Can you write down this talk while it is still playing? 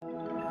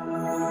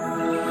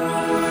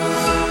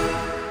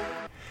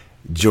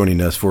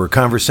Joining us for a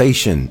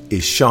conversation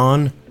is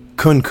Sean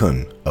Kun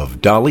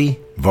of Dolly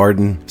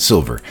Varden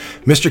Silver.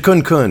 Mr.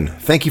 Kun,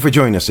 thank you for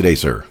joining us today,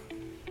 sir.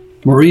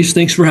 Maurice,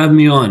 thanks for having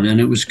me on,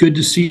 and it was good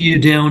to see you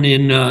down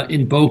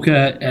in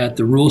Boca at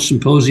the Rural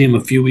Symposium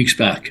a few weeks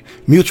back.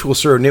 Mutual,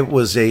 sir, and it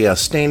was a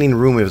standing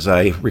room, as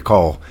I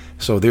recall.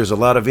 So there's a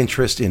lot of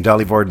interest in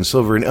Dolly Varden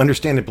Silver, and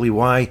understandably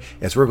why,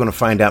 as we're going to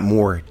find out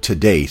more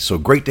today. So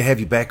great to have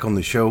you back on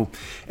the show,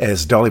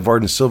 as Dolly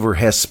Varden Silver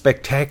has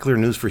spectacular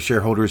news for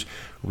shareholders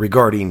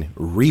regarding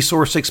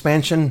resource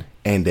expansion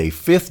and a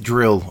fifth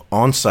drill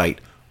on site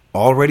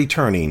already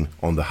turning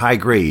on the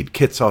high-grade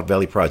Kitsalt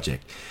Valley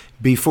project.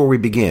 Before we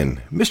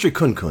begin, Mr.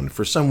 Kun,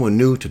 for someone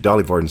new to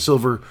Dolly Varden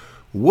Silver,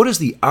 what is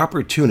the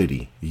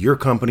opportunity your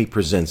company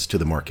presents to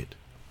the market?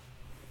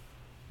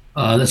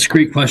 That's a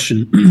great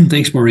question.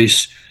 Thanks,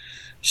 Maurice.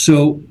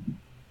 So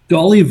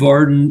Dolly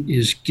Varden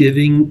is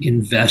giving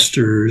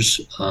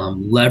investors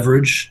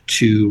leverage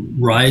to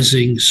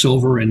rising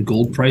silver and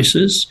gold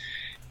prices.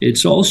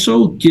 It's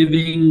also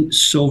giving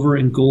silver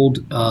and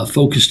gold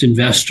focused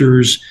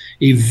investors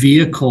a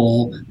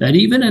vehicle that,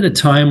 even at a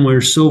time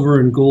where silver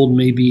and gold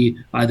may be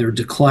either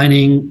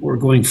declining or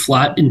going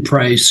flat in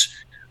price,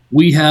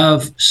 we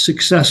have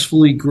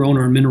successfully grown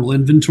our mineral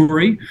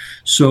inventory.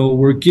 So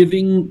we're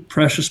giving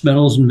precious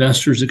metals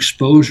investors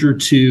exposure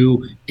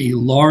to a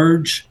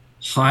large,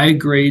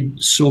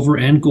 high-grade silver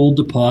and gold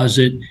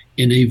deposit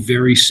in a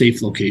very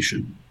safe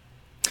location.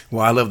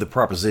 Well, I love the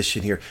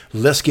proposition here.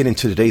 Let's get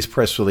into today's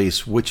press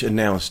release, which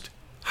announced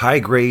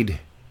high-grade,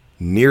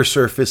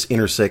 near-surface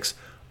intersects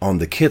on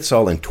the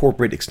Kitsalt and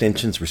Torbrit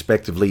extensions,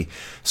 respectively.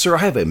 Sir, I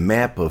have a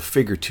map of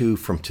Figure 2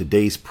 from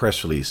today's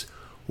press release.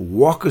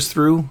 Walk us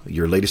through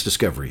your latest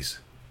discoveries.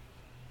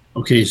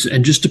 Okay,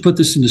 and just to put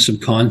this into some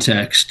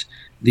context,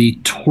 the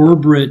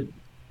Torbrit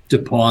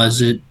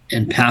deposit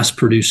and past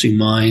producing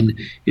mine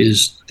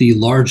is the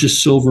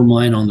largest silver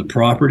mine on the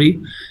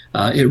property.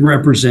 It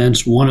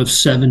represents one of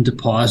 7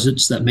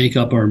 deposits that make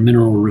up our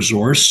mineral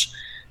resource.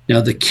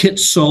 Now, the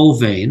Kitsalt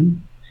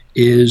vein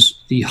is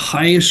the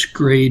highest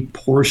grade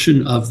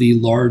portion of the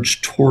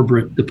large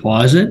Torbrit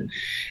deposit.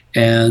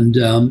 And,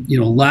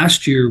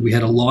 last year we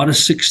had a lot of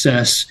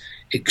success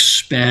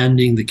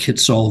expanding the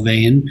Kitsalt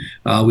vein.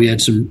 We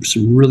had some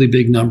really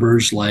big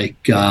numbers,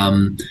 like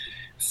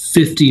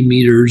 50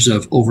 meters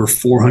of over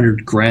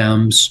 400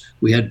 grams.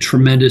 We had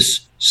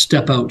tremendous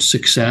step-out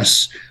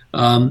success.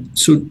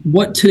 So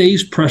what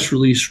today's press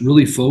release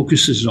really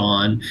focuses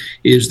on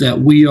is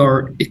that we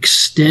are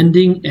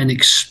extending and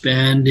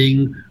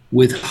expanding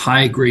with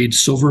high-grade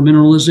silver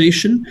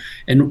mineralization.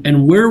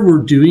 And where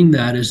we're doing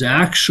that is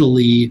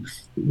actually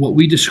what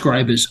we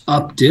describe as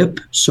up dip.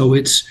 So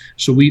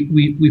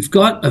we've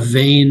got a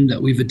vein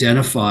that we've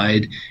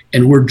identified,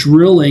 and we're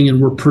drilling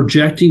and we're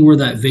projecting where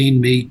that vein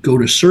may go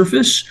to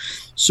surface.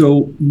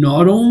 So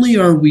not only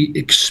are we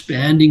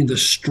expanding the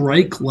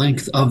strike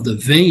length of the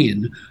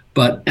vein,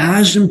 but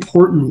as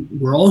important,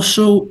 we're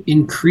also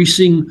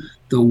increasing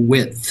the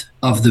width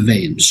of the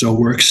vein. So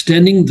we're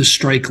extending the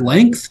strike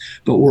length,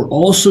 but we're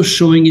also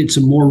showing it's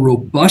a more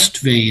robust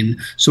vein.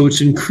 So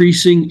it's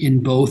increasing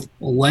in both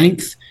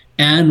length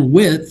and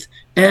width,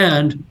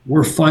 and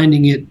we're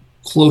finding it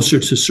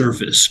closer to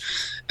surface.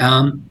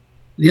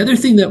 The other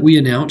thing that we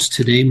announced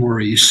today,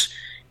 Maurice,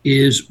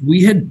 is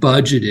we had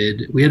about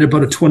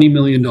a $20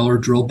 million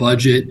drill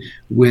budget,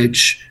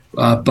 which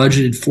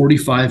budgeted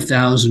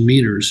 45,000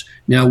 meters.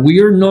 Now, we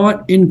are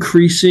not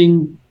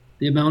increasing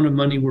the amount of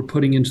money we're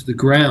putting into the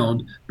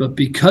ground, but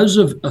because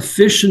of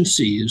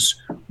efficiencies,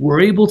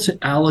 we're able to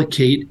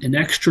allocate an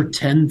extra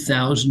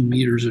 10,000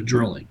 meters of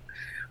drilling.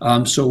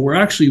 So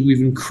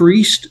we've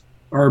increased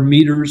our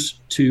meters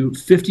to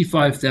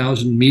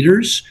 55,000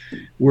 meters.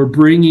 We're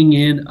bringing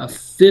in a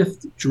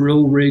 5th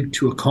drill rig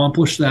to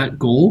accomplish that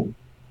goal.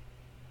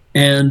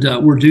 And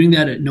we're doing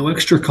that at no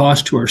extra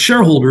cost to our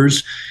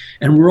shareholders.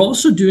 And we're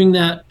also doing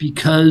that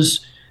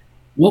because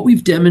what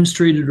we've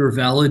demonstrated or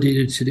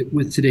validated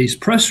with today's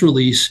press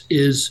release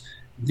is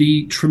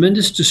the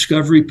tremendous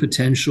discovery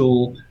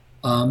potential.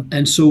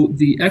 And so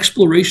the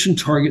exploration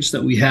targets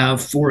that we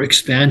have for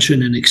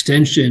expansion and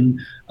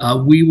extension,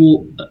 we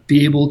will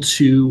be able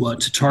to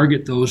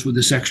target those with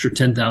this extra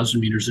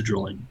 10,000 meters of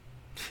drilling.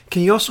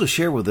 Can you also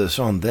share with us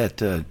on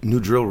that new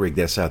drill rig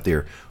that's out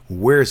there?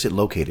 Where is it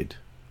located?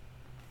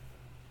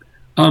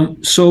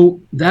 So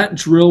that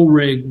drill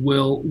rig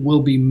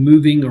will be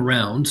moving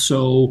around.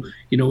 So,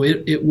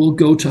 it will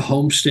go to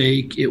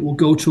Homestake, it will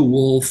go to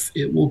Wolf,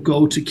 it will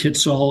go to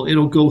Kitsalt,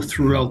 it'll go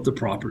throughout the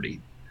property,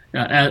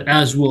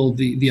 as will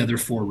the other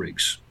 4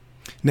 rigs.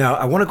 Now,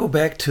 I want to go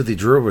back to the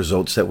drill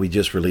results that we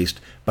just released,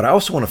 but I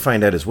also want to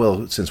find out as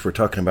well, since we're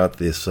talking about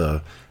this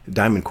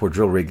diamond core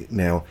drill rig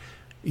now,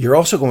 you're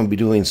also going to be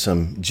doing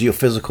some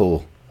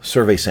geophysical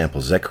survey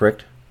samples. Is that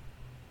correct?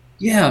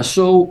 Yeah.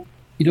 So,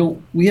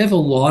 We have a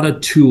lot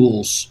of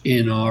tools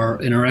in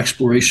our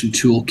exploration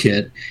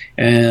toolkit,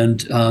 and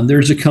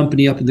there's a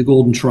company up in the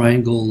Golden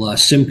Triangle,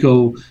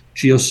 Simcoe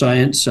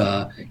Geoscience,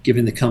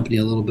 giving the company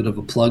a little bit of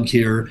a plug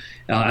here.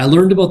 I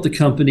learned about the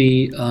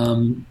company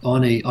on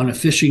a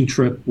fishing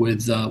trip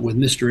with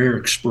Mr.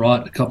 Eric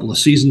Sprott a couple of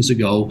seasons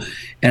ago,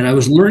 and I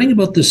was learning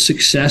about the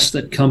success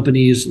that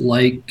companies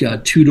like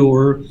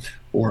Tudor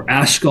or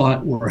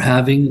Ascot were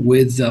having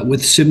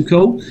with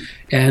Simcoe.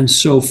 And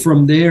so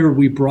from there,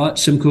 we brought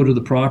Simcoe to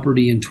the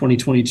property in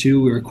 2022.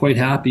 We were quite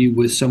happy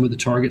with some of the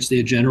targets they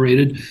had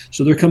generated.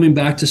 So they're coming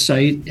back to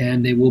site,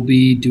 and they will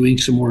be doing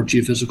some more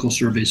geophysical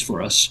surveys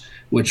for us,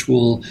 which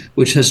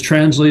has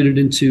translated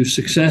into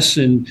success.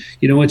 And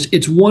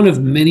it's one of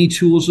many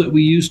tools that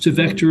we use to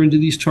vector into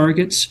these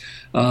targets,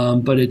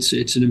 but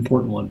it's an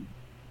important one.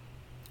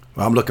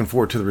 Well, I'm looking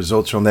forward to the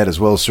results from that as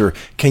well, sir.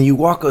 Can you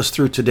walk us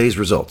through today's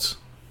results?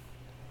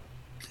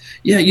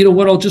 Yeah,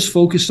 what I'll just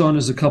focus on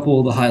is a couple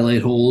of the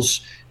highlight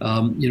holes.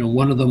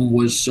 One of them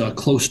was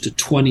close to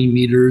 20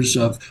 meters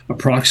of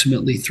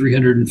approximately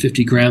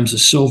 350 grams of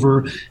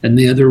silver, and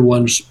the other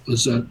one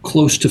was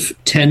close to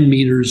 10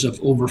 meters of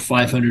over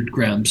 500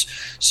 grams.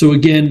 So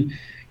again,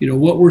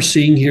 what we're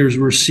seeing here is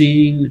we're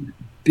seeing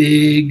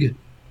big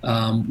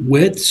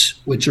widths,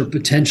 which are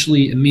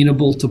potentially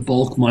amenable to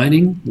bulk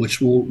mining,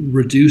 which will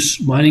reduce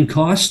mining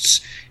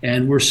costs,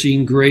 and we're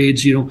seeing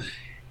grades,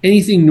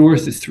 anything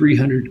north of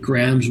 300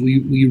 grams,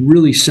 we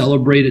really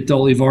celebrate at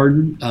Dolly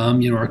Varden.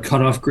 Our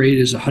cutoff grade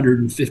is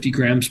 150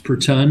 grams per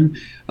ton,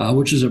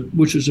 which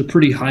is a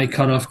pretty high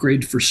cutoff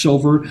grade for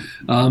silver.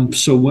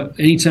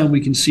 Anytime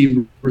we can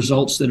see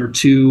results that are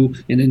 2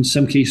 and in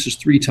some cases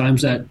 3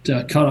 times that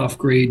cutoff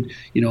grade,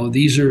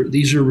 these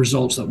are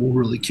results that will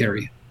really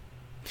carry.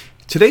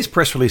 Today's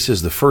press release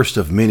is the first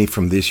of many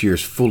from this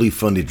year's fully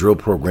funded drill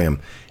program.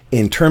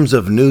 In terms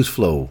of news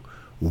flow,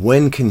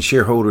 when can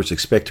shareholders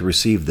expect to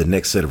receive the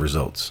next set of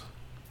results?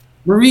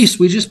 Maurice,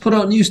 we just put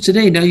out news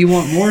today. Now you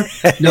want more?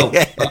 No.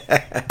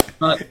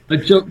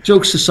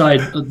 Jokes aside,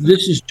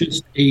 this is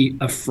just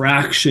a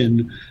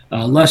fraction,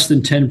 less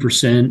than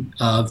 10%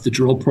 of the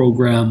drill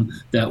program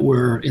that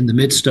we're in the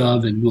midst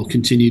of and will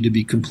continue to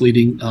be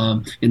completing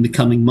in the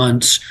coming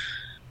months.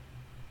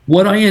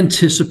 What I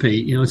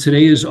anticipate,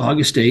 today is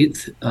August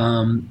 8th.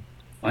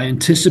 I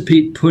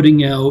anticipate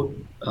putting out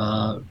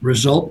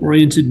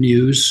result-oriented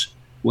news,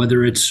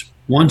 whether it's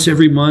once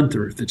every month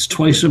or if it's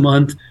twice a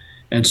month.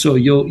 And so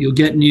you'll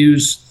get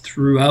news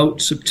throughout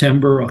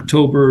September,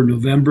 October,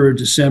 November,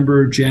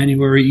 December,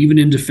 January, even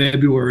into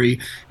February.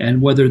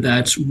 And whether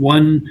that's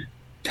one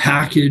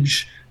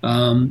package,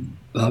 a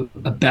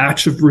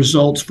batch of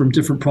results from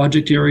different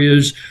project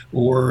areas,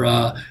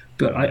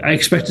 but I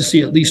expect to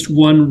see at least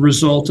one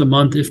result a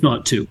month, if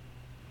not 2.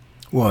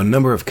 Well, a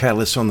number of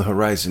catalysts on the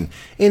horizon.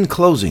 In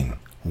closing,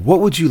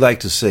 what would you like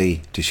to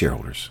say to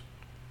shareholders?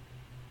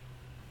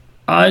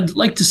 I'd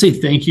like to say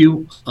thank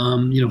you.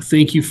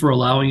 Thank you for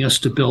allowing us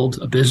to build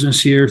a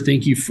business here.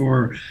 Thank you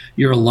for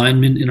your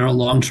alignment in our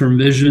long-term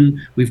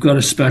vision. We've got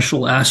a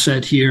special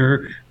asset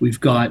here.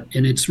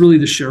 And it's really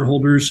the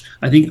shareholders.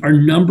 I think our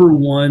number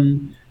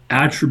one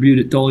attribute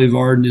at Dolly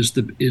Varden is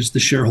the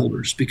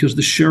shareholders, because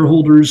the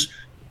shareholders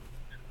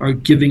are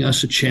giving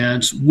us a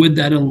chance with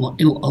that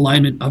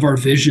alignment of our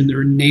vision.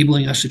 They're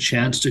enabling us a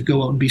chance to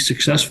go out and be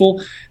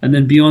successful. And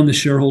then beyond the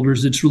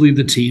shareholders, it's really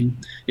the team.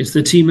 It's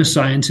the team of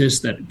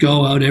scientists that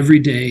go out every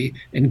day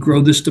and grow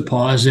this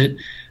deposit.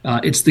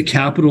 It's the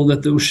capital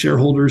that those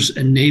shareholders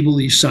enable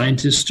these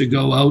scientists to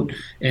go out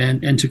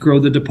and to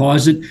grow the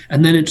deposit.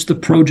 And then it's the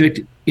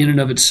project in and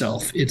of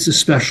itself. It's a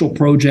special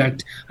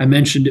project. I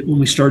mentioned it when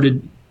we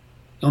started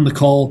on the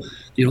call,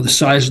 the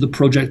size of the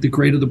project, the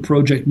grade of the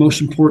project,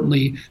 most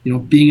importantly,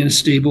 being in a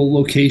stable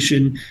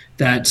location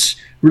that's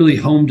really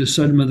home to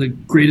some of the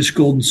greatest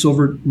gold and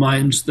silver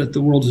mines that the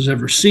world has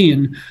ever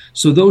seen.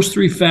 So those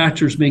 3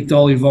 factors make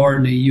Dolly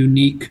Varden a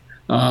unique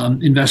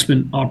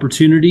investment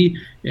opportunity.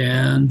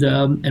 And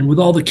with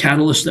all the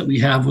catalysts that we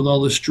have, with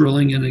all this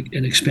drilling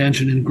and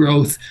expansion and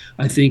growth,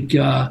 I think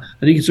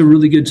it's a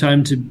really good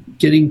time to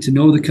getting to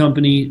know the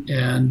company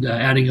and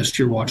adding us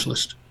to your watch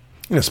list.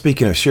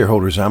 Speaking of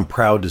shareholders, I'm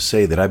proud to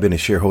say that I've been a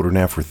shareholder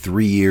now for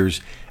 3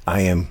 years.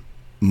 I am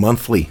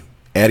monthly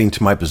adding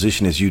to my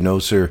position, as you know,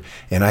 sir,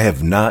 and I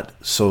have not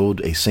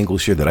sold a single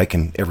share that I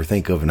can ever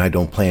think of, and I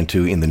don't plan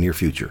to in the near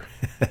future.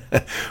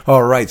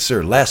 All right,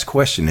 sir, last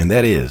question, and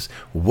that is,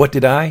 what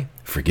did I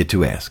forget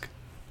to ask?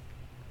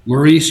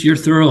 Maurice, you're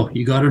thorough.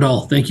 You got it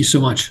all. Thank you so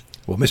much.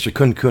 Well, Mr.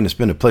 Kun, it's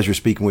been a pleasure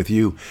speaking with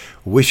you.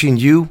 Wishing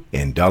you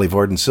and Dolly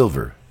Varden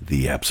Silver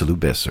the absolute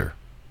best, sir.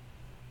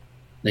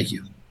 Thank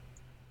you.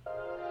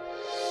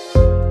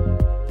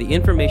 The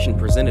information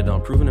presented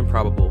on Proven and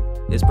Probable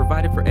is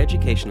provided for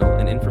educational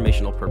and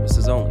informational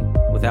purposes only,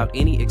 without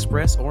any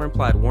express or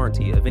implied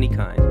warranty of any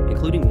kind,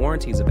 including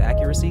warranties of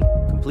accuracy,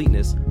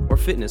 completeness, or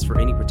fitness for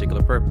any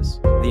particular purpose.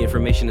 The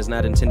information is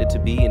not intended to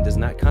be and does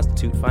not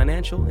constitute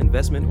financial,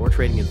 investment, or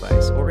trading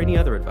advice, or any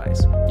other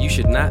advice. You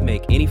should not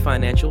make any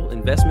financial,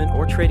 investment,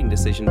 or trading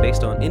decision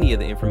based on any of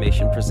the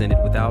information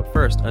presented without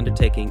first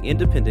undertaking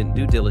independent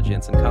due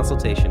diligence and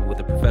consultation with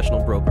a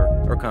professional broker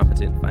or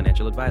competent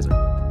financial advisor.